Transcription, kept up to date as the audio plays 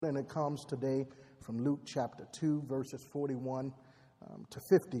And it comes today from Luke chapter 2, verses 41 to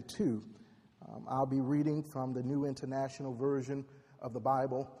 52. I'll be reading from the New International Version of the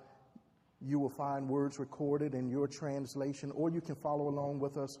Bible. You will find words recorded in your translation, or you can follow along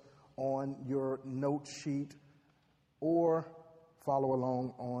with us on your note sheet, or follow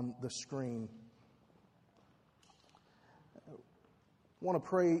along on the screen. I want to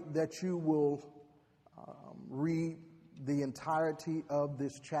pray that you will read the entirety of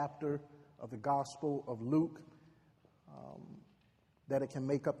this chapter of the Gospel of Luke, that it can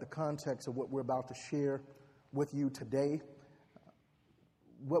make up the context of what we're about to share with you today.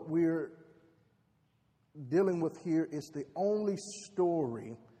 What we're dealing with here is the only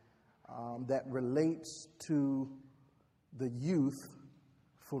story that relates to the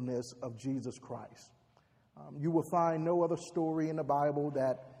youthfulness of Jesus Christ. You will find no other story in the Bible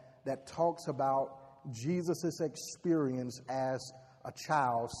that talks about Jesus' experience as a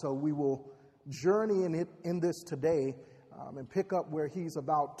child. So we will journey in this today and pick up where he's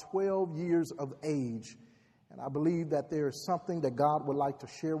about 12 years of age. And I believe that there is something that God would like to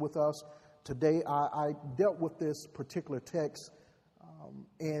share with us today. I dealt with this particular text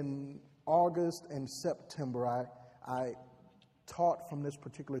in August and September. I taught from this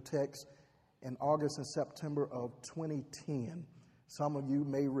particular text in August and September of 2010. Some of you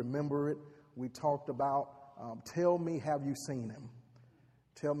may remember it. We talked about, tell me, have you seen him?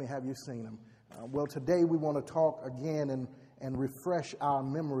 Tell me, have you seen him? Well, today we want to talk again and refresh our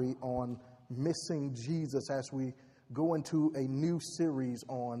memory on missing Jesus as we go into a new series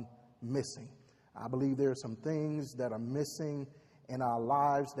on missing. I believe there are some things that are missing in our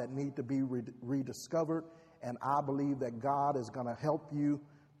lives that need to be rediscovered, and I believe that God is going to help you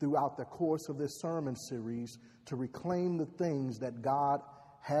throughout the course of this sermon series to reclaim the things that God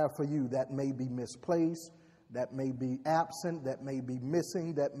have for you that may be misplaced, that may be absent, that may be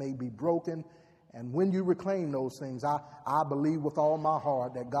missing, that may be broken. And when you reclaim those things, I believe with all my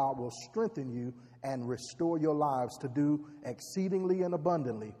heart that God will strengthen you and restore your lives to do exceedingly and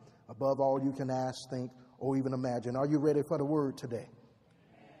abundantly above all you can ask, think, or even imagine. Are you ready for the word today?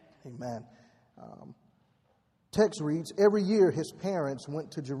 Amen. Text reads, every year his parents went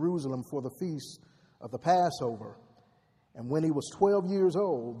to Jerusalem for the feast of the Passover. And when he was 12 years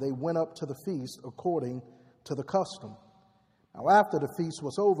old, they went up to the feast according to the custom. Now, after the feast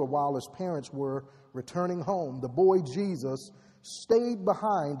was over, while his parents were returning home, the boy Jesus stayed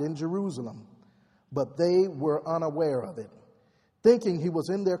behind in Jerusalem, but they were unaware of it. Thinking he was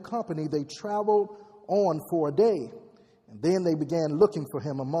in their company, they traveled on for a day, and then they began looking for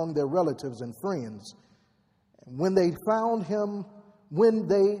him among their relatives and friends. And when they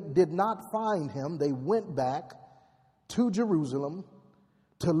did not find him, they went back to Jerusalem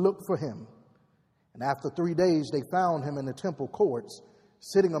to look for him. And after 3 days, they found him in the temple courts,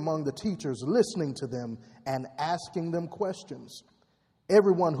 sitting among the teachers, listening to them and asking them questions.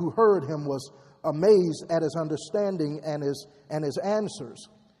 Everyone who heard him was amazed at his understanding and his answers.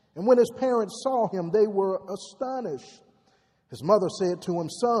 And when his parents saw him, they were astonished. His mother said to him,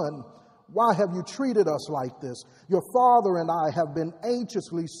 "Son, why have you treated us like this? Your father and I have been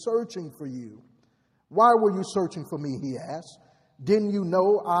anxiously searching for you." "Why were you searching for me?" he asked. "Didn't you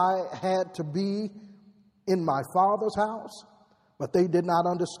know I had to be in my father's house?" But they did not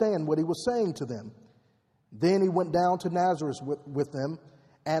understand what he was saying to them. Then he went down to Nazareth with them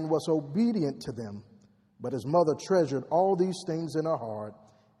and was obedient to them. But his mother treasured all these things in her heart,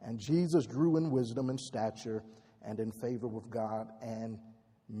 and Jesus grew in wisdom and stature and in favor with God and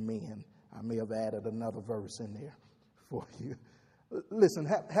men. I may have added another verse in there for you. Listen,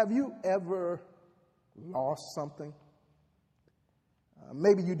 have you ever lost something?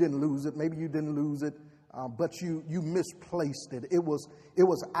 Maybe you didn't lose it. Maybe you didn't lose it, but you misplaced it. It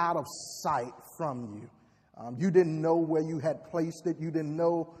was out of sight from you. You didn't know where you had placed it. You didn't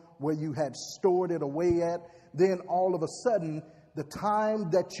know where you had stored it away at. Then all of a sudden, the time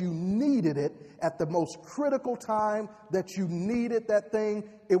that you needed it, at the most critical time that you needed that thing,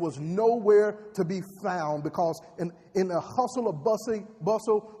 it was nowhere to be found, because in the hustle of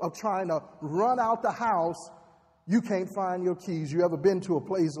bustle of trying to run out the house, you can't find your keys. You ever been to a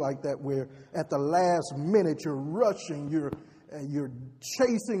place like that where at the last minute you're rushing, you're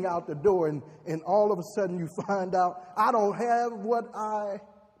chasing out the door, and all of a sudden you find out, I don't have what I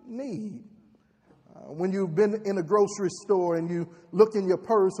need. When you've been in a grocery store and you look in your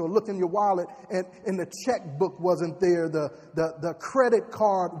purse or look in your wallet and the checkbook wasn't there, the credit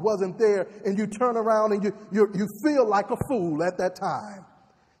card wasn't there, and you turn around and you feel like a fool at that time.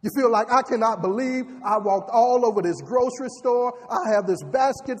 You feel like, I cannot believe I walked all over this grocery store. I have this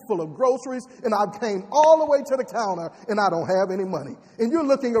basket full of groceries and I came all the way to the counter and I don't have any money. And you're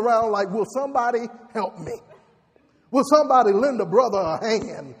looking around like, will somebody help me? Will somebody lend a brother a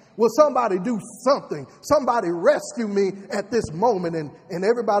hand? Will somebody do something? Somebody rescue me at this moment. And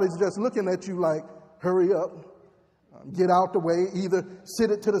everybody's just looking at you like, hurry up. Get out the way, either sit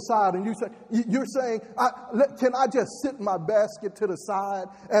it to the side. And you're saying, can I just sit my basket to the side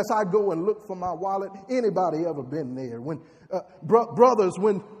as I go and look for my wallet? Anybody ever been there? When brothers,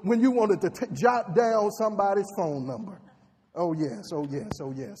 when you wanted to jot down somebody's phone number. Oh, yes, oh, yes,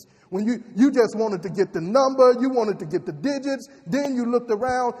 oh, yes. When you just wanted to get the number, you wanted to get the digits, then you looked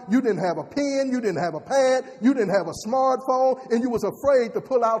around, you didn't have a pen, you didn't have a pad, you didn't have a smartphone, and you was afraid to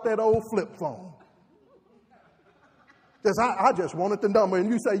pull out that old flip phone. Because I just wanted the number. And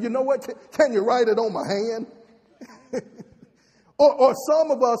you say, you know what? Can you write it on my hand? or some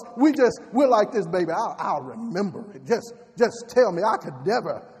of us, we're like this, baby. I'll remember it. Just tell me. I could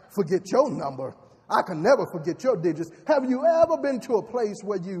never forget your number. I can never forget your digits. Have you ever been to a place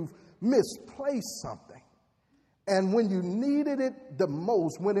where you've misplaced something? And when you needed it the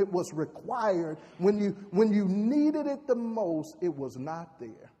most, when it was required, when you needed it the most, it was not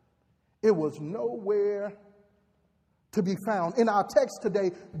there. It was nowhere to be found. In our text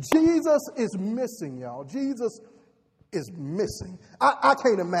today, Jesus is missing, y'all. Jesus is missing. I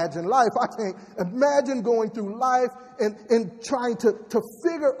can't imagine life. I can't imagine going through life and trying to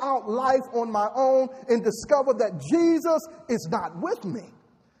figure out life on my own and discover that Jesus is not with me.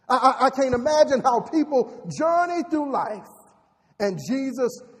 I can't imagine how people journey through life and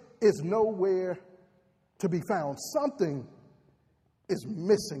Jesus is nowhere to be found. Something is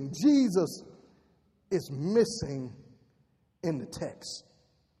missing. Jesus is missing in the text.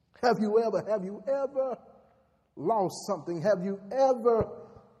 Have you ever lost something? Have you ever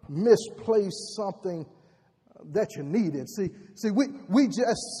misplaced something that you needed? See, we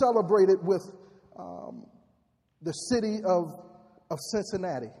just celebrated with the city of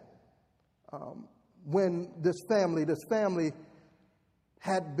Cincinnati when this family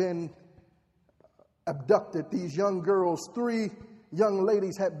had been abducted. These young girls, 3 young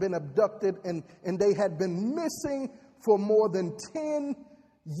ladies had been abducted and they had been missing for more than 10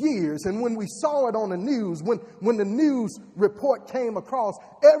 years. And when we saw it on the news, when the news report came across,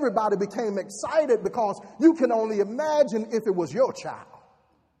 everybody became excited because you can only imagine if it was your child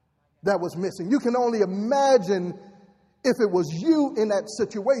that was missing. You can only imagine if it was you in that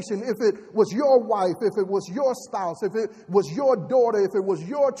situation, if it was your wife, if it was your spouse, if it was your daughter, if it was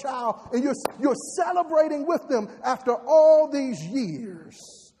your child, and you're celebrating with them after all these years.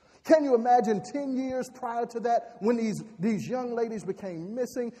 Can you imagine 10 years prior to that when these young ladies became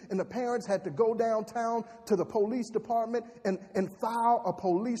missing and the parents had to go downtown to the police department and file a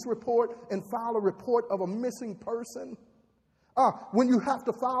police report and file a report of a missing person? When you have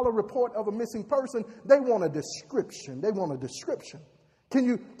to file a report of a missing person, they want a description. They want a description. Can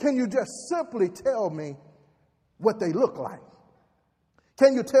you just simply tell me what they look like?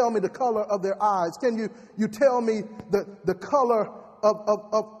 Can you tell me the color of their eyes? Can you tell me the color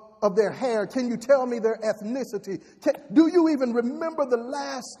of their hair? Can you tell me their ethnicity? Do you even remember the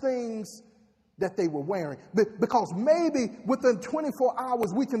last things that they were wearing? Because maybe within 24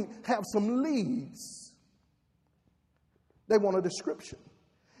 hours we can have some leads. They want a description.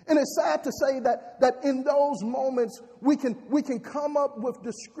 And it's sad to say that in those moments we can come up with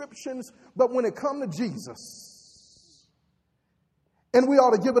descriptions, but when it comes to Jesus, and we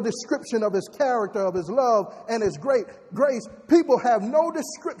ought to give a description of his character, of his love, and his grace, people have no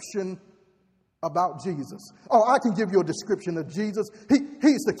description about Jesus. Oh, I can give you a description of Jesus.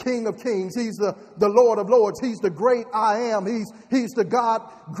 He's the King of Kings. He's the Lord of Lords. He's the great I am. He's the God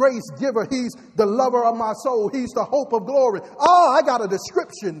grace giver. He's the lover of my soul. He's the hope of glory. Oh, I got a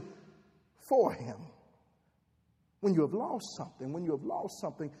description for him. When you have lost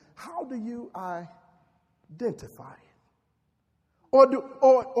something, how do you identify it? Or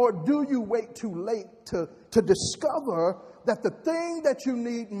do you wait too late to discover that the thing that you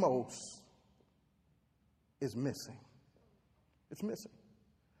need most is missing? It's missing.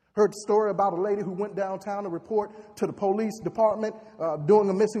 Heard the story about a lady who went downtown to report to the police department doing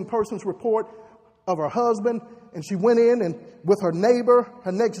a missing persons report of her husband. And she went in and with her neighbor,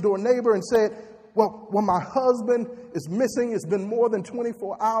 her next door neighbor, and said, well, my husband is missing. It's been more than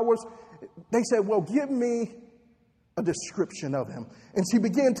 24 hours. They said, well, give me a description of him. And she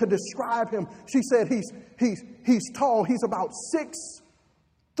began to describe him. She said he's tall. He's about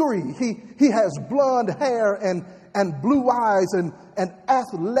 6'3". He has blonde hair and blue eyes and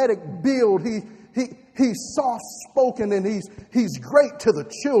athletic build. He he's soft-spoken and he's great to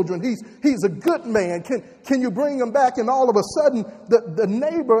the children. He's a good man. Can you bring him back? And all of a sudden, the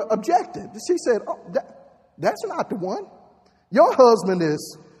neighbor objected. She said, oh, that's not the one. Your husband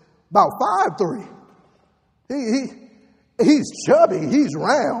is about 5'3". He's chubby. He's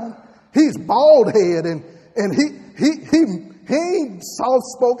round. He's bald-headed, and he ain't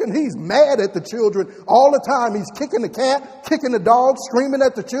soft-spoken. He's mad at the children all the time. He's kicking the cat, kicking the dog, screaming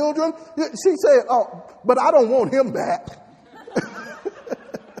at the children. She said, oh, but I don't want him back.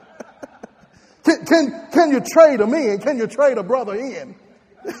 Can you trade him in? Can you trade a brother in?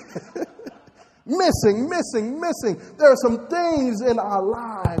 Missing. There are some things in our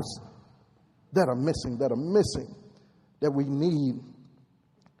lives that are missing, that we need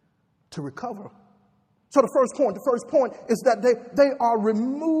to recover. So the first point is that they are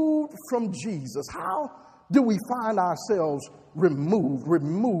removed from Jesus. How do we find ourselves removed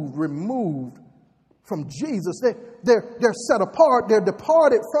from Jesus? They're set apart. They're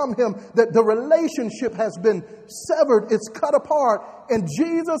departed from him. That the relationship has been severed. It's cut apart. And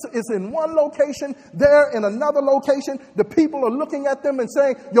Jesus is in one location, they're in another location. The people are looking at them and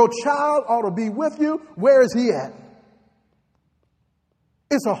saying, your child ought to be with you. Where is he at?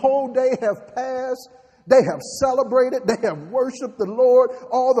 It's a whole day have passed. They have celebrated. They have worshiped the Lord.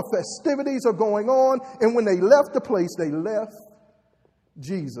 All the festivities are going on. And when they left the place, they left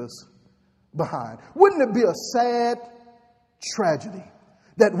Jesus behind. Wouldn't it be a sad tragedy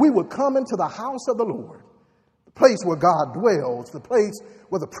that we would come into the house of the Lord, the place where God dwells, the place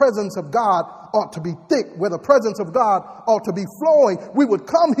where the presence of God ought to be thick, where the presence of God ought to be flowing. We would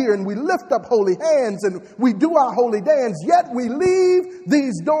come here and we lift up holy hands and we do our holy dance, yet we leave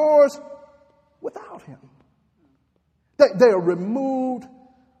these doors without him. They are removed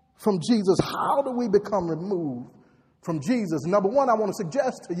from Jesus. How do we become removed from Jesus? Number one, I want to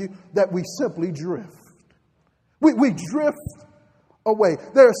suggest to you that we simply drift. We drift away.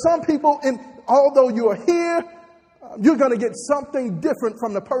 There are some people, although you are here, you're going to get something different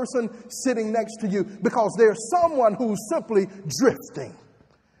from the person sitting next to you because there's someone who's simply drifting.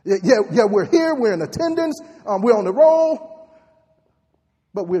 Yeah, we're here, we're in attendance, we're on the roll,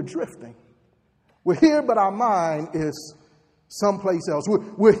 but we're drifting. We're here, but our mind is someplace else.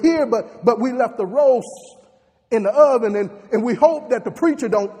 We're here, but we left the roast in the oven, and we hope that the preacher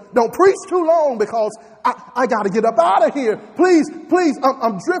don't preach too long because I got to get up out of here. Please,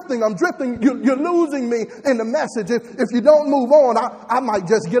 I'm drifting. You're losing me in the message. If you don't move on, I might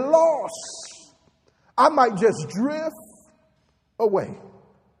just get lost. I might just drift away.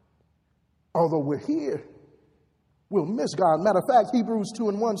 Although we're here, we'll miss God. Matter of fact, Hebrews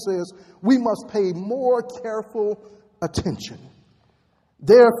 2:1 says, we must pay more careful attention,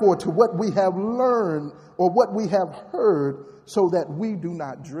 therefore, to what we have learned or what we have heard, so that we do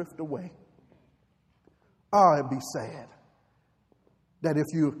not drift away. Oh, it'd be sad that if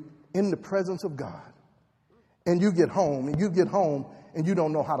you're in the presence of God and you get home and you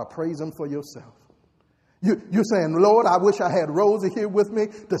don't know how to praise him for yourself. You're saying, Lord, I wish I had Rosie here with me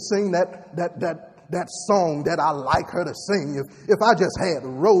to sing that song that I like her to sing. If I just had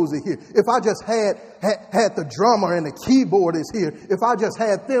Rosie here, if I just had the drummer and the keyboardist here, if I just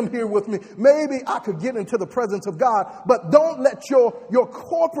had them here with me, maybe I could get into the presence of God. But don't let your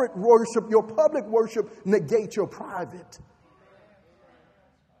corporate worship, your public worship, negate your private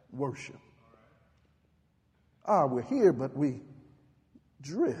worship. We're here, but we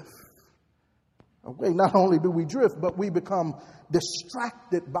drift away. Not only do we drift, but we become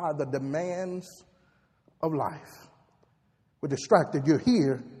distracted by the demands of life. We're distracted. You're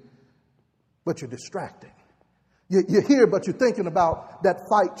here, but you're distracted. You're here, but you're thinking about that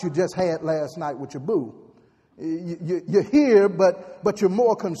fight you just had last night with your boo. You're here, but you're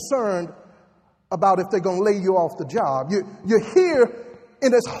more concerned about if they're going to lay you off the job. You're here,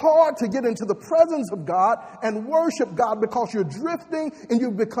 and it's hard to get into the presence of God and worship God because you're drifting and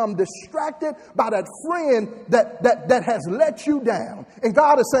you've become distracted by that friend that has let you down. And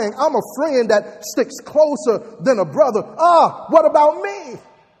God is saying, I'm a friend that sticks closer than a brother. What about me?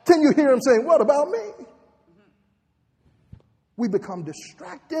 Can you hear him saying, what about me? We become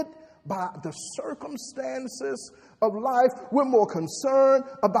distracted by the circumstances of life. We're more concerned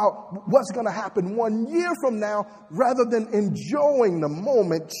about what's going to happen 1 year from now rather than enjoying the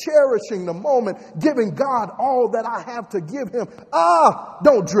moment, cherishing the moment, giving God all that I have to give him.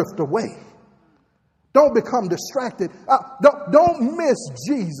 Don't drift away. Don't become distracted. Don't miss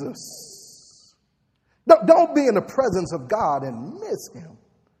Jesus. Don't be in the presence of God and miss him.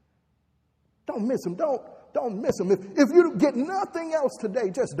 Don't miss him. Don't miss him. If you get nothing else today,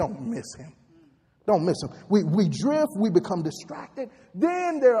 just don't miss him. Don't miss him. We drift, we become distracted.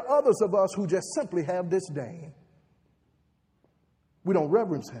 Then there are others of us who just simply have disdain. We don't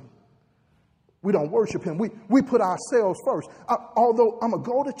reverence him. We don't worship him. We put ourselves first. Although I'm going to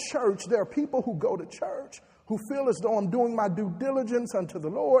go to church, there are people who go to church who feel as though I'm doing my due diligence unto the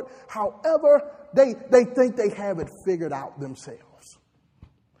Lord. However, they think they have it figured out themselves.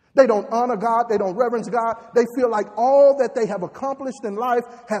 They don't honor God. They don't reverence God. They feel like all that they have accomplished in life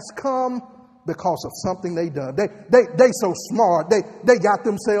has come because of something they done. They so smart. They got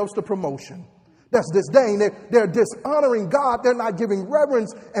themselves the promotion. That's disdain. They're dishonoring God. They're not giving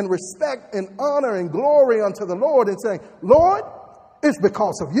reverence and respect and honor and glory unto the Lord and saying, Lord, it's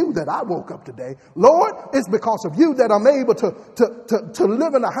because of you that I woke up today. Lord, it's because of you that I'm able to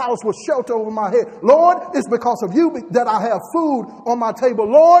live in a house with shelter over my head. Lord, it's because of you that I have food on my table.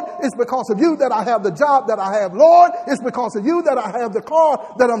 Lord, it's because of you that I have the job that I have. Lord, it's because of you that I have the car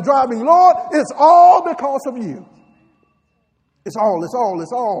that I'm driving. Lord, it's all because of you. It's all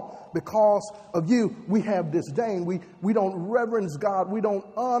because of you. We have disdain. We don't reverence God. We don't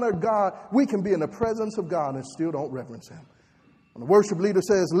honor God. We can be in the presence of God and still don't reverence him. When the worship leader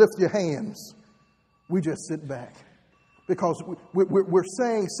says, lift your hands, we just sit back. Because we're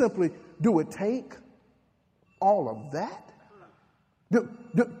saying simply, do it take all of that?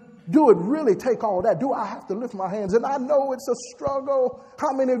 Do it really take all that? Do I have to lift my hands? And I know it's a struggle.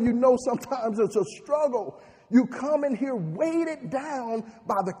 How many of you know sometimes it's a struggle? You come in here weighted down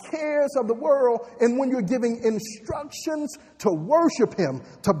by the cares of the world, and when you're giving instructions to worship him,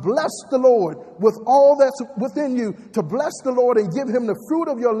 to bless the Lord with all that's within you, to bless the Lord and give him the fruit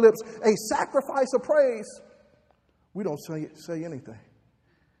of your lips, a sacrifice of praise, we don't say anything.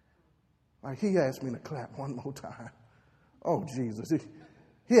 Like he asked me to clap one more time. Oh, Jesus.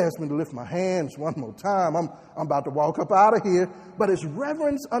 He asked me to lift my hands one more time. I'm about to walk up out of here. But it's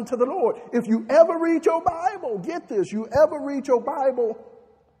reverence unto the Lord. If you ever read your Bible, get this, you ever read your Bible,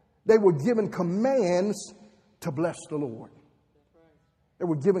 they were given commands to bless the Lord. They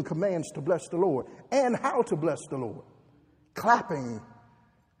were given commands to bless the Lord. And how to bless the Lord. Clapping,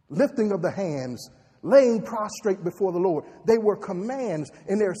 lifting of the hands, laying prostrate before the Lord. They were commands.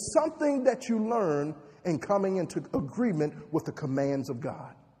 And there's something that you learn in coming into agreement with the commands of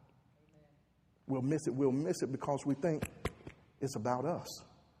God. We'll miss it because we think it's about us.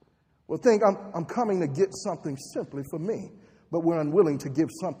 We'll think I'm coming to get something simply for me, but we're unwilling to give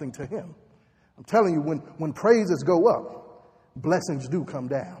something to him. I'm telling you, when praises go up, blessings do come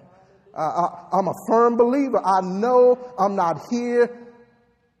down. I'm a firm believer. I know I'm not here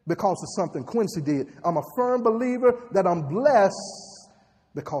because of something Quincy did. I'm a firm believer that I'm blessed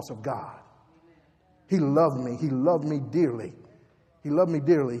because of God. He loved me. He loved me dearly. He loved me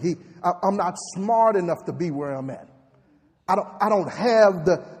dearly. I'm not smart enough to be where I'm at. I don't have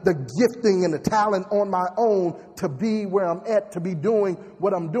the gifting and the talent on my own to be where I'm at, to be doing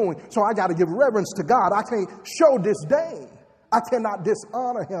what I'm doing. So I got to give reverence to God. I can't show disdain. I cannot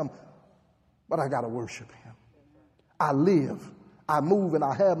dishonor him, but I got to worship him. I live, I move, and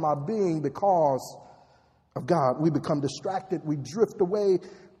I have my being because of God. We become distracted. We drift away.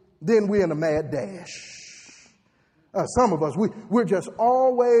 Then we're in a mad dash. Some of us, we're just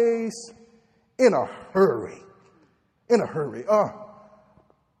always in a hurry. In a hurry.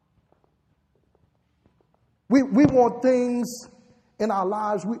 We want things in our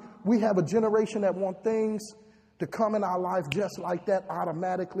lives. We have a generation that want things to come in our life just like that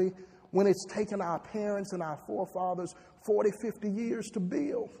automatically when it's taken our parents and our forefathers 40, 50 years to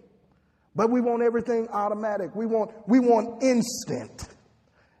build. But we want everything automatic. We want instant.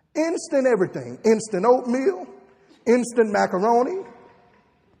 Instant everything. Instant oatmeal, instant macaroni,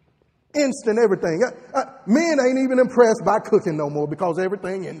 instant everything. Men ain't even impressed by cooking no more because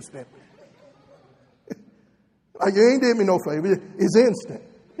everything instant. Like you ain't did me no favor. It's instant.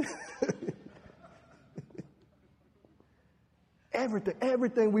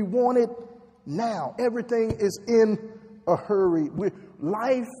 Everything we want it now. Everything is in a hurry.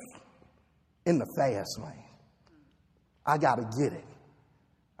 Life in the fast lane. I got to get it.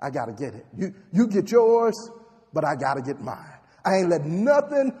 I got to get it. You get yours, but I got to get mine. I ain't letting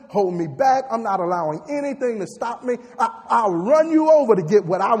nothing hold me back. I'm not allowing anything to stop me. I'll run you over to get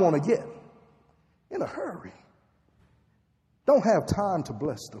what I want to get. In a hurry. Don't have time to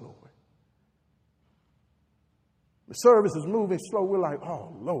bless the Lord. The service is moving slow. We're like,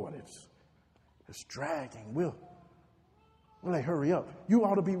 oh, Lord, it's dragging. We'll hurry up. You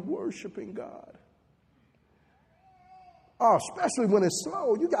ought to be worshiping God. Oh, especially when it's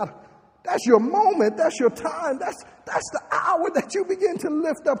slow. That's your moment. That's your time. That's the hour that you begin to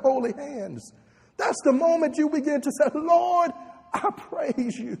lift up holy hands. That's the moment you begin to say, Lord, I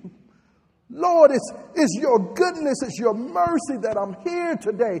praise you. Lord, it's your goodness, it's your mercy that I'm here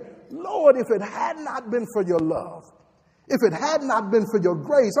today. Lord, if it had not been for your love, if it had not been for your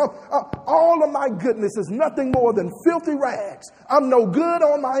grace, all of my goodness is nothing more than filthy rags. I'm no good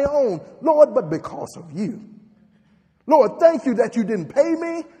on my own, Lord, but because of you. Lord, thank you that you didn't pay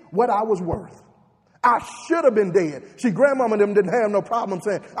me what I was worth. I should have been dead. See, grandmama and them didn't have no problem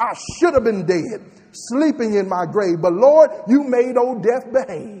saying, I should have been dead, sleeping in my grave. But Lord, you made old death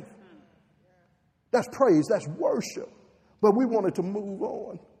behave. That's praise, that's worship. But we wanted to move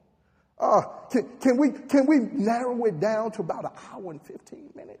on. Can we narrow it down to about an hour and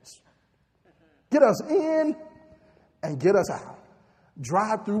 15 minutes? Get us in and get us out.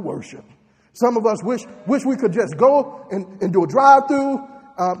 Drive-through worship. Some of us wish we could just go and do a drive-through.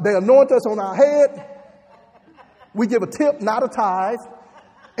 They anoint us on our head. We give a tip, not a tithe,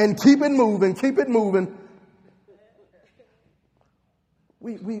 and keep it moving, keep it moving.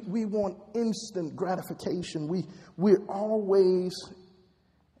 We want instant gratification. We're always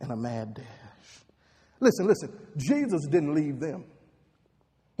in a mad dash. Listen. Jesus didn't leave them.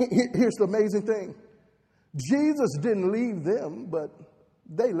 Here's the amazing thing. Jesus didn't leave them, but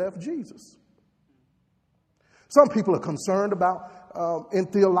they left Jesus. Some people are concerned about, in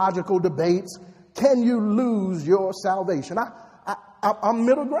theological debates, can you lose your salvation? I'm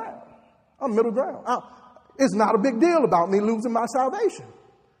middle ground. I'm middle ground. It's not a big deal about me losing my salvation.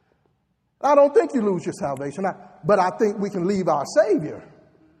 I don't think you lose your salvation, but I think we can leave our Savior.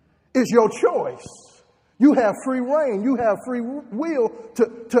 It's your choice. You have free reign. You have free will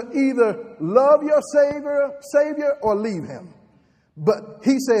to either love your Savior or leave him. But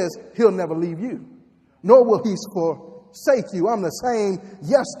he says he'll never leave you, nor will he forsake you. I'm the same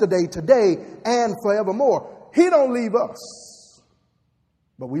yesterday, today, and forevermore. He don't leave us,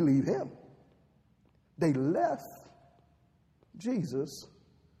 but we leave him. They left Jesus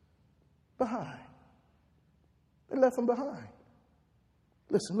behind. They left him behind.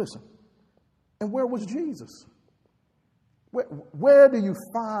 Listen. And where was Jesus? Where do you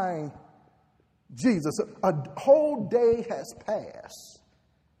find Jesus? A whole day has passed.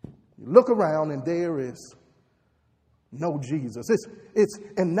 You look around and there is no Jesus.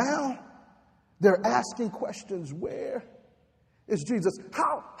 And now they're asking questions. Where is Jesus?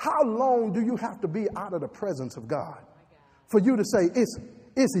 How long do you have to be out of the presence of God for you to say, is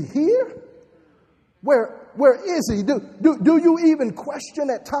he here? Where is he? Do you even question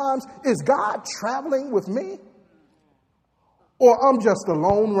at times, is God traveling with me? Or I'm just a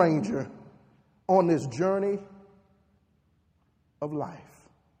lone ranger on this journey of life?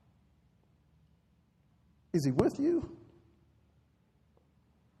 Is he with you?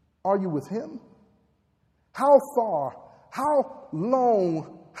 Are you with him? How far, how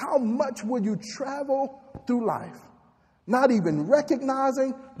long, how much will you travel through life, not even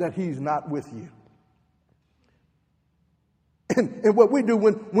recognizing that he's not with you? And what we do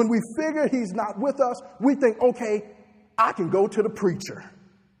when we figure he's not with us, we think, okay, I can go to the preacher.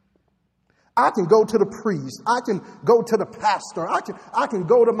 I can go to the priest. I can go to the pastor. I can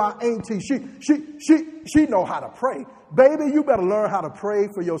go to my auntie. She know how to pray. Baby, you better learn how to pray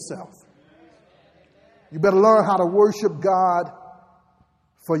for yourself. You better learn how to worship God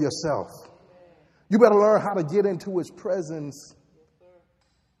for yourself. You better learn how to get into his presence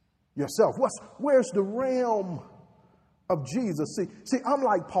yourself. Where's the realm of Jesus? See, I'm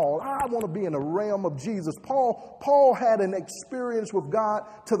like Paul. I want to be in the realm of Jesus. Paul had an experience with God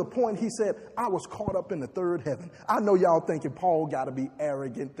to the point he said, I was caught up in the third heaven. I know y'all thinking Paul got to be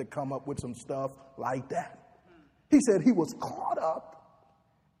arrogant to come up with some stuff like that. He said he was caught up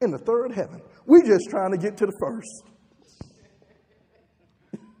in the third heaven. We just trying to get to the first.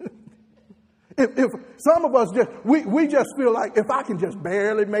 If some of us we just feel like if I can just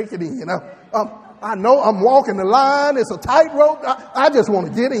barely make it in, I know I'm walking the line. It's a tightrope. I just want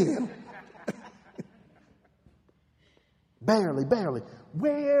to get in. Barely.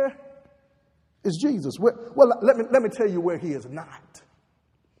 Where is Jesus? Well, let me tell you where he is not.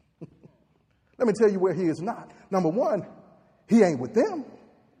 Let me tell you where he is not. Number one, he ain't with them.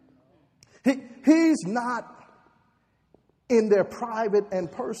 He's not in their private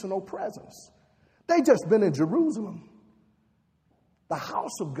and personal presence. They just been in Jerusalem, the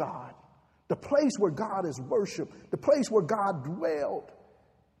house of God, the place where God is worshiped, the place where God dwelled,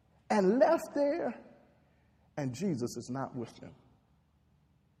 and left there, and Jesus is not with them.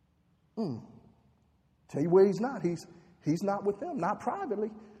 Tell you where he's not. He's not with them, not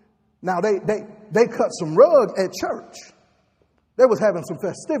privately. Now, they cut some rug at church. They was having some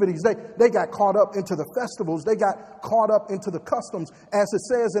festivities. They got caught up into the festivals. They got caught up into the customs. As it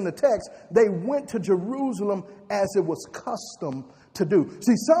says in the text, they went to Jerusalem as it was custom to do.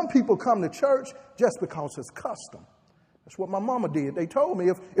 See, some people come to church just because it's custom. That's what my mama did. They told me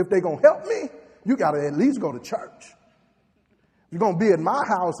if they're going to help me, you got to at least go to church. If you're going to be at my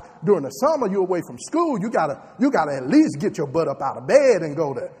house during the summer, you're away from school, you got to at least get your butt up out of bed and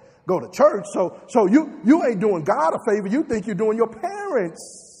go to church. So you ain't doing God a favor. You think you're doing your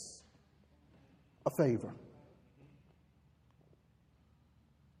parents a favor.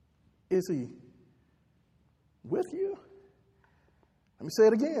 Is he with you? Let me say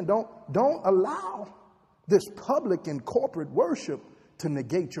it again. Don't allow this public and corporate worship to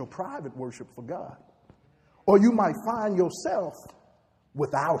negate your private worship for God. Or you might find yourself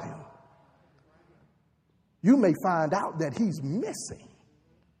without him. You may find out that he's missing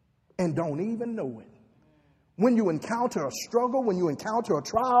and don't even know it. When you encounter a struggle, when you encounter a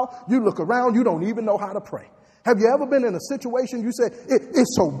trial, you look around, you don't even know how to pray. Have you ever been in a situation you say,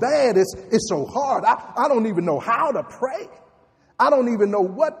 it's so bad, it's so hard, I don't even know how to pray. I don't even know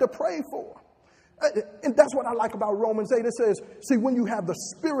what to pray for. And that's what I like about Romans 8. It says, see, when you have the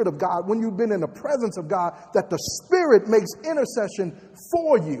Spirit of God, when you've been in the presence of God, that the Spirit makes intercession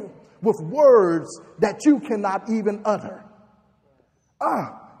for you with words that you cannot even utter.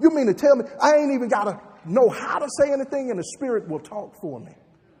 You mean to tell me I ain't even got to know how to say anything and the Spirit will talk for me?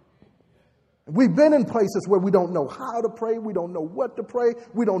 We've been in places where we don't know how to pray. We don't know what to pray.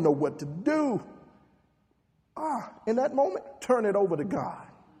 We don't know what to do. In that moment, turn it over to God.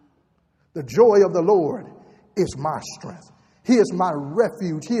 The joy of the Lord is my strength. He is my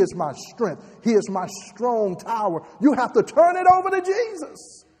refuge. He is my strength. He is my strong tower. You have to turn it over to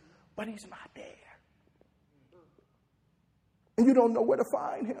Jesus. But he's not there. And you don't know where to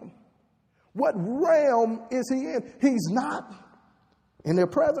find him. What realm is he in? He's not in their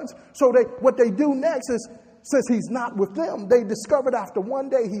presence. So what they do next is, since he's not with them, they discovered after one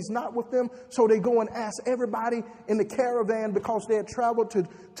day he's not with them. So they go and ask everybody in the caravan, because they had traveled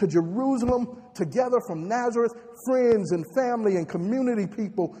to Jerusalem together from Nazareth, friends and family and community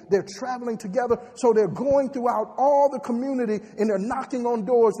people. They're traveling together. So they're going throughout all the community and they're knocking on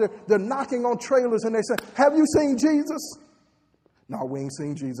doors. They're knocking on trailers and they say, have you seen Jesus? No, we ain't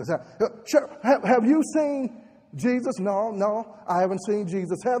seen Jesus. Sure. Have you seen Jesus? No, I haven't seen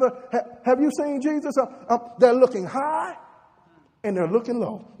Jesus. Heather, have you seen Jesus? They're looking high and they're looking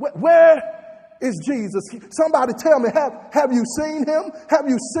low. Where is Jesus? Somebody tell me, have you seen him? Have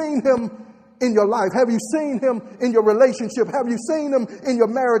you seen him in your life? Have you seen him in your relationship? Have you seen him in your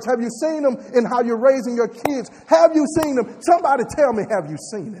marriage? Have you seen him in how you're raising your kids? Have you seen him? Somebody tell me, have you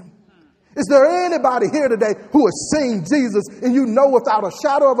seen him? Is there anybody here today who has seen Jesus and you know without a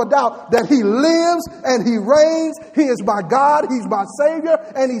shadow of a doubt that he lives and he reigns? He is my God, he's my Savior,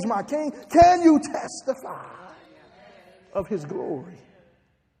 and he's my King. Can you testify of his glory?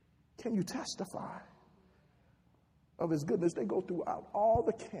 Can you testify of his goodness? They go throughout all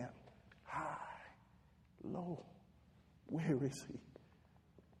the camp. High, low, where is he?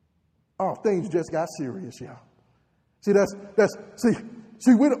 Oh, things just got serious, y'all.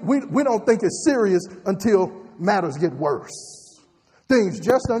 See, we don't think it's serious until matters get worse. Things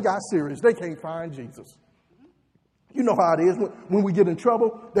just done got serious. They can't find Jesus. You know how it is when we get in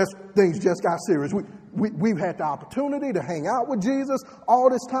trouble. Things just got serious. We've had the opportunity to hang out with Jesus all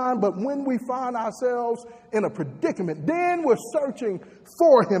this time, but when we find ourselves in a predicament, then we're searching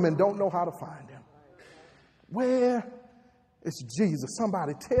for him and don't know how to find him. Where is Jesus?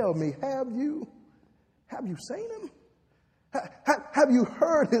 Somebody tell me, have you seen him? Have you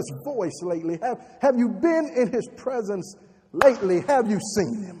heard his voice lately? Have you been in his presence lately? Have you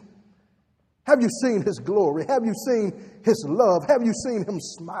seen him? Have you seen his glory? Have you seen his love? Have you seen him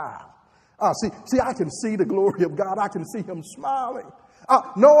smile? See, I can see the glory of God. I can see him smiling.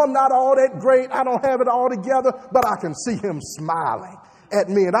 No, I'm not all that great. I don't have it all together, but I can see him smiling at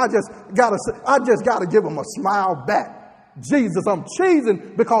me. And I just gotta give him a smile back. Jesus, I'm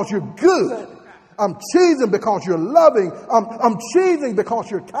cheesing because you're good. I'm cheesing because you're loving. I'm cheesing because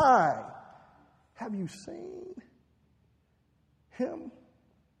you're kind. Have you seen him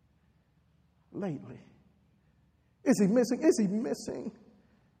lately? Is he missing? Is he missing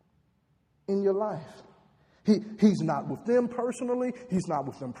in your life? He's not with them personally. He's not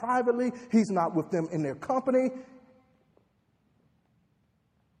with them privately. He's not with them in their company.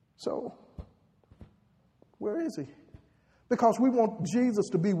 So, where is he? Because we want Jesus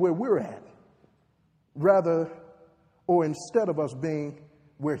to be where we're at, rather, or instead of us being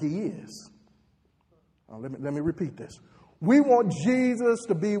where he is. Let me repeat this. We want Jesus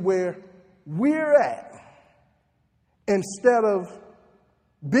to be where we're at instead of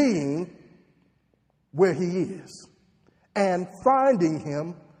being where he is and finding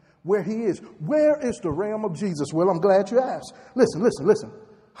him where he is. Where is the realm of Jesus? Well, I'm glad you asked. Listen.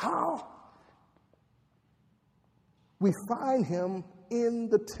 How? We find him in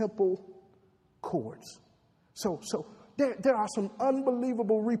the temple courts. So there are some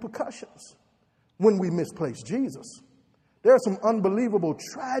unbelievable repercussions when we misplace Jesus. There are some unbelievable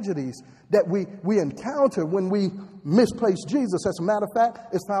tragedies that we encounter when we misplace Jesus. As a matter of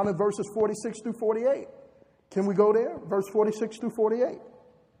fact, it's found in verses 46 through 48. Can we go there? Verse 46 through 48.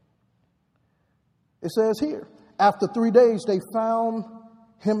 It says here, after 3 days, they found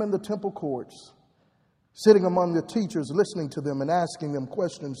him in the temple courts, sitting among the teachers, listening to them and asking them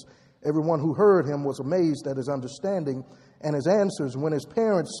questions. Everyone who heard him was amazed at his understanding and his answers. When his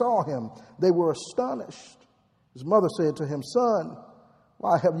parents saw him, they were astonished. His mother said to him, "Son,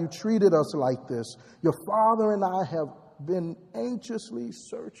 why have you treated us like this? Your father and I have been anxiously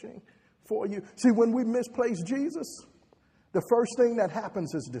searching for you." See, when we misplace Jesus, the first thing that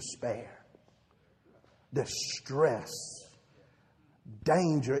happens is despair, distress,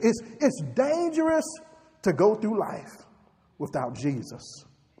 danger. It's dangerous to go through life without Jesus.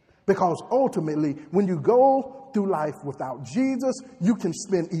 Because ultimately, when you go through life without Jesus, you can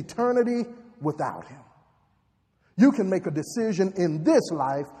spend eternity without him. You can make a decision in this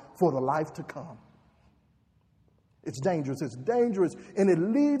life for the life to come. It's dangerous, and it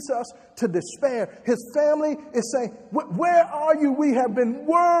leads us to despair. His family is saying, "Where are you? We have been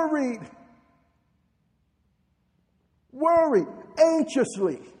worried,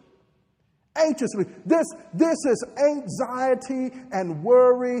 anxiously. This is anxiety and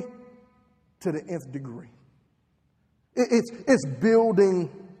worry to the nth degree. It's building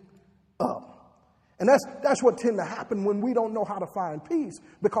up. And that's what tends to happen when we don't know how to find peace,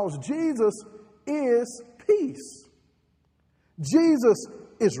 because Jesus is peace. Jesus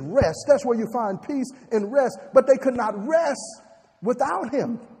is rest. That's where you find peace and rest. But they could not rest without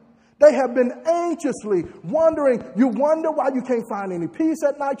him. They have been anxiously wondering. You wonder why you can't find any peace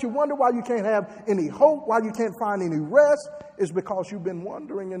at night. You wonder why you can't have any hope, why you can't find any rest. It's because you've been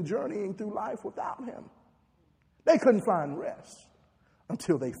wandering and journeying through life without him. They couldn't find rest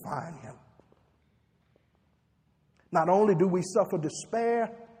until they find him. Not only do we suffer despair,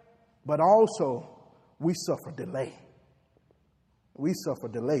 but also we suffer delay. We suffer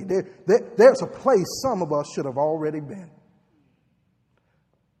delay. There's a place some of us should have already been.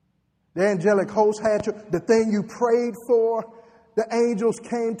 The angelic host had the thing you prayed for. The angels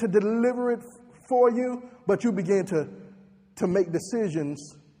came to deliver it for you, but you began to make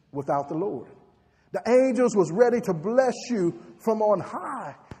decisions without the Lord. The angels was ready to bless you from on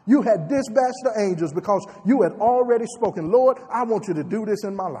high. You had dispatched the angels because you had already spoken, "Lord, I want you to do this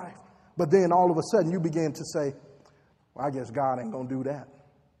in my life." But then all of a sudden you began to say, "Well, I guess God ain't going to do that."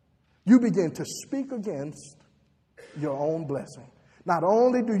 You begin to speak against your own blessing. Not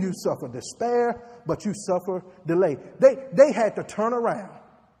only do you suffer despair, but you suffer delay. They had to turn around.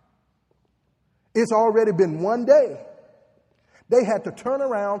 It's already been one day. They had to turn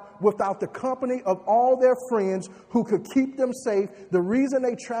around without the company of all their friends who could keep them safe. The reason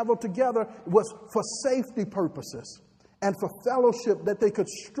they traveled together was for safety purposes and for fellowship, that they could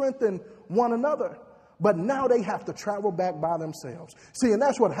strengthen one another. But now they have to travel back by themselves. See, and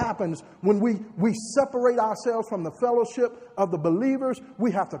that's what happens when we separate ourselves from the fellowship of the believers.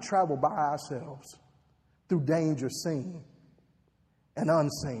 We have to travel by ourselves through danger seen and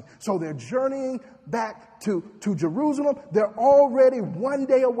unseen. So they're journeying back to Jerusalem. They're already one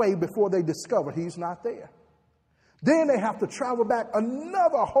day away before they discover he's not there. Then they have to travel back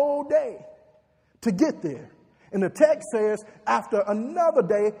another whole day to get there. And the text says after another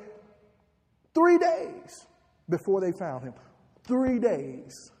day, 3 days before they found him. 3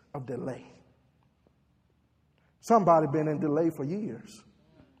 days of delay. Somebody been in delay for years.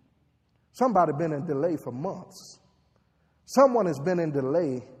 Somebody been in delay for months. Someone has been in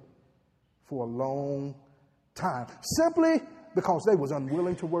delay for a long time, simply because they was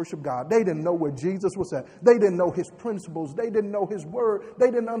unwilling to worship God. They didn't know where Jesus was at. They didn't know his principles. They didn't know his word.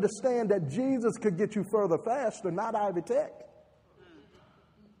 They didn't understand that Jesus could get you further faster, not Ivy Tech.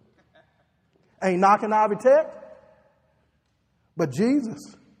 Ain't knocking Ivy Tech, but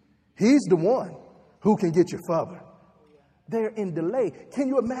Jesus, he's the one who can get you further. They're in delay. Can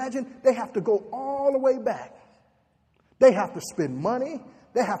you imagine? They have to go all the way back. They have to spend money.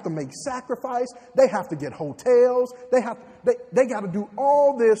 They have to make sacrifice. They have to get hotels. They got to do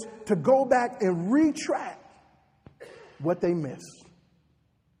all this to go back and retract what they missed.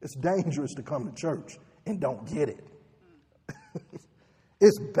 It's dangerous to come to church and don't get it.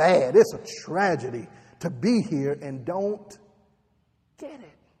 It's bad. It's a tragedy to be here and don't get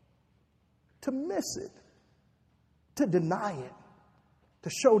it, to miss it, to deny it, to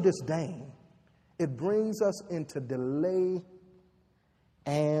show disdain. It brings us into delay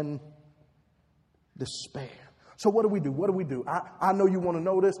and despair. So what do we do? What do we do? I know you want to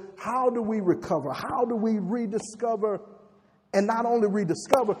know this. How do we recover? How do we rediscover? And not only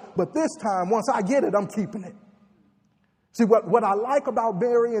rediscover, but this time, once I get it, I'm keeping it. See, what I like about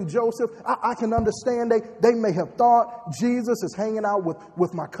Mary and Joseph, I can understand they may have thought Jesus is hanging out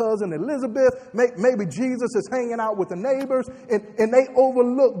with my cousin Elizabeth. Maybe Jesus is hanging out with the neighbors, and they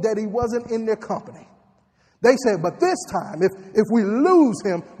overlooked that he wasn't in their company. They said, but this time, if we lose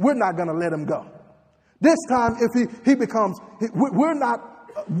him, we're not going to let him go. This time, if he becomes, we're not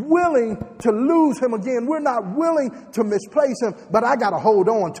willing to lose him again. We're not willing to misplace him, but I got to hold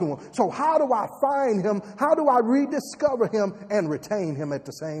on to him. So how do I find him? How do I rediscover him and retain him at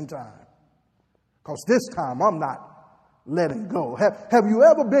the same time? Because this time I'm not letting go. Have you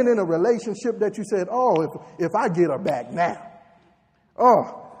ever been in a relationship that you said, oh, if I get her back now,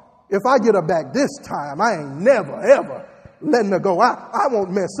 oh, if I get her back this time, I ain't never, ever letting her go. I won't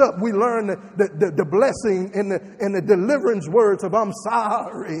mess up. We learn the blessing and the deliverance words of I'm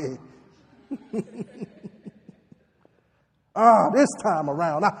sorry. This time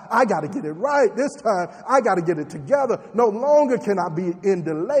around, I got to get it right. This time, I got to get it together. No longer can I be in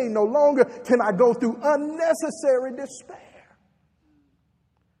delay. No longer can I go through unnecessary despair.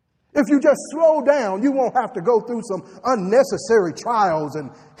 If you just slow down, you won't have to go through some unnecessary trials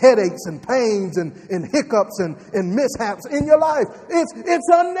and headaches and pains and hiccups and mishaps in your life. It's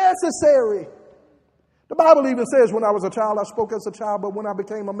unnecessary. The Bible even says when I was a child, I spoke as a child, but when I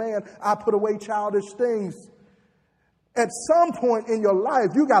became a man, I put away childish things. At some point in your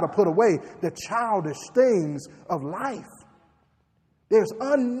life, you got to put away the childish things of life. There's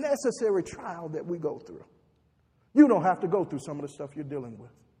unnecessary trial that we go through. You don't have to go through some of the stuff you're dealing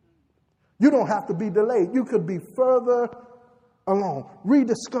with. You don't have to be delayed. You could be further along.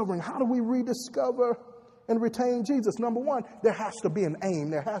 Rediscovering. How do we rediscover and retain Jesus? Number one, there has to be an aim.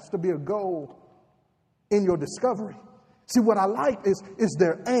 There has to be a goal in your discovery. See, what I like is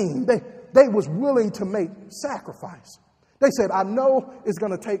their aim. They was willing to make sacrifice. They said, I know it's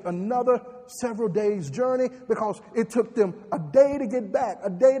going to take another several days journey because it took them a day to get back, a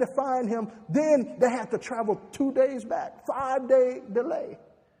day to find him. Then they had to travel 2 days back, 5-day delay.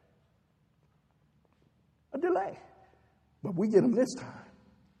 A delay. But we get them this time.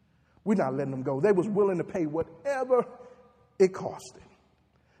 We're not letting them go. They was willing to pay whatever it costed.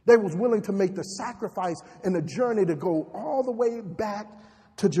 They was willing to make the sacrifice and the journey to go all the way back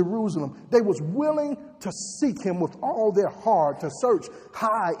to Jerusalem. They was willing to seek him with all their heart, to search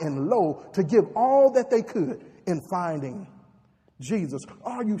high and low, to give all that they could in finding Jesus.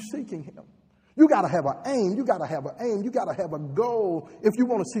 Are you seeking him? You got to have an aim. You got to have an aim. You got to have a goal. If you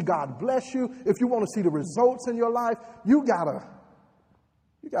want to see God bless you, if you want to see the results in your life, you got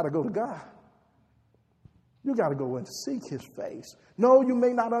to go to God. You got to go and seek his face. No, you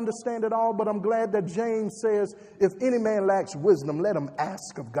may not understand it all, but I'm glad that James says, if any man lacks wisdom, let him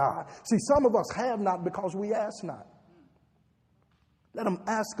ask of God. See, some of us have not because we ask not. Let him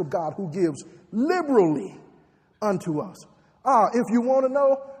ask of God who gives liberally unto us. If you want to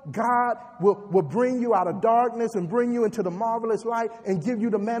know, God will bring you out of darkness and bring you into the marvelous light and give you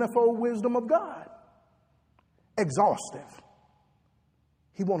the manifold wisdom of God. Exhaustive.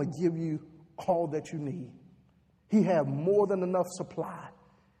 He want to give you all that you need. He have more than enough supply,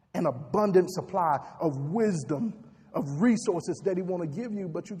 an abundant supply of wisdom, of resources that he want to give you,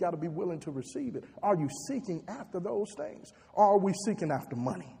 but you got to be willing to receive it. Are you seeking after those things? Or are we seeking after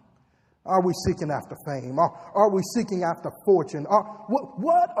money? Are we seeking after fame? Are we seeking after fortune?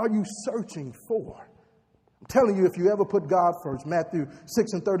 What are you searching for? I'm telling you, if you ever put God first, Matthew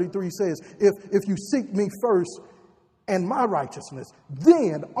 6:33 says, if you seek me first and my righteousness,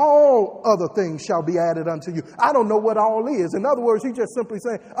 then all other things shall be added unto you. I don't know what all is. In other words, he's just simply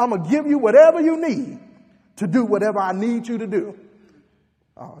saying, I'm going to give you whatever you need to do whatever I need you to do.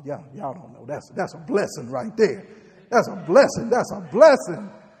 Oh, yeah, y'all don't know. That's a blessing right there. That's a blessing. That's a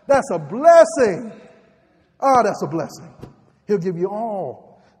blessing. That's a blessing. Oh, that's a blessing. He'll give you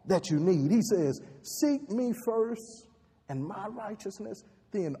all that you need. He says, seek me first and my righteousness,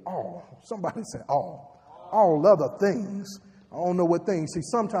 then all. Somebody say all. All other things. I don't know what things. See,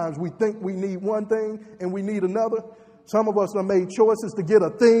 sometimes we think we need one thing and we need another. Some of us have made choices to get a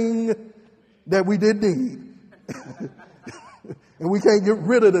thing that we didn't need. And we can't get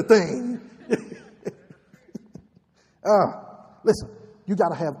rid of the thing. Listen, you got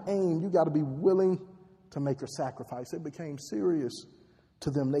to have aim. You got to be willing to make a sacrifice. It became serious to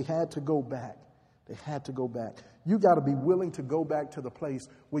them. They had to go back. They had to go back. You got to be willing to go back to the place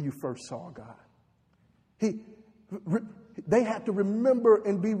where you first saw God. They had to remember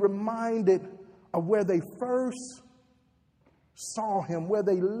and be reminded of where they first saw him, where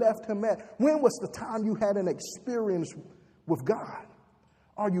they left him at. When was the time you had an experience with God?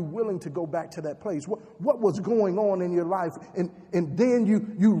 Are you willing to go back to that place? What was going on in your life? And then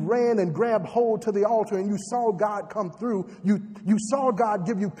you ran and grabbed hold to the altar and you saw God come through. You saw God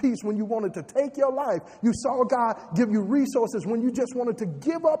give you peace when you wanted to take your life. You saw God give you resources when you just wanted to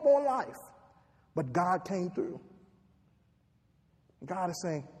give up on life. But God came through. God is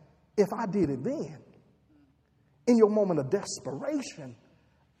saying, if I did it then, in your moment of desperation,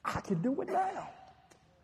 I can do it now.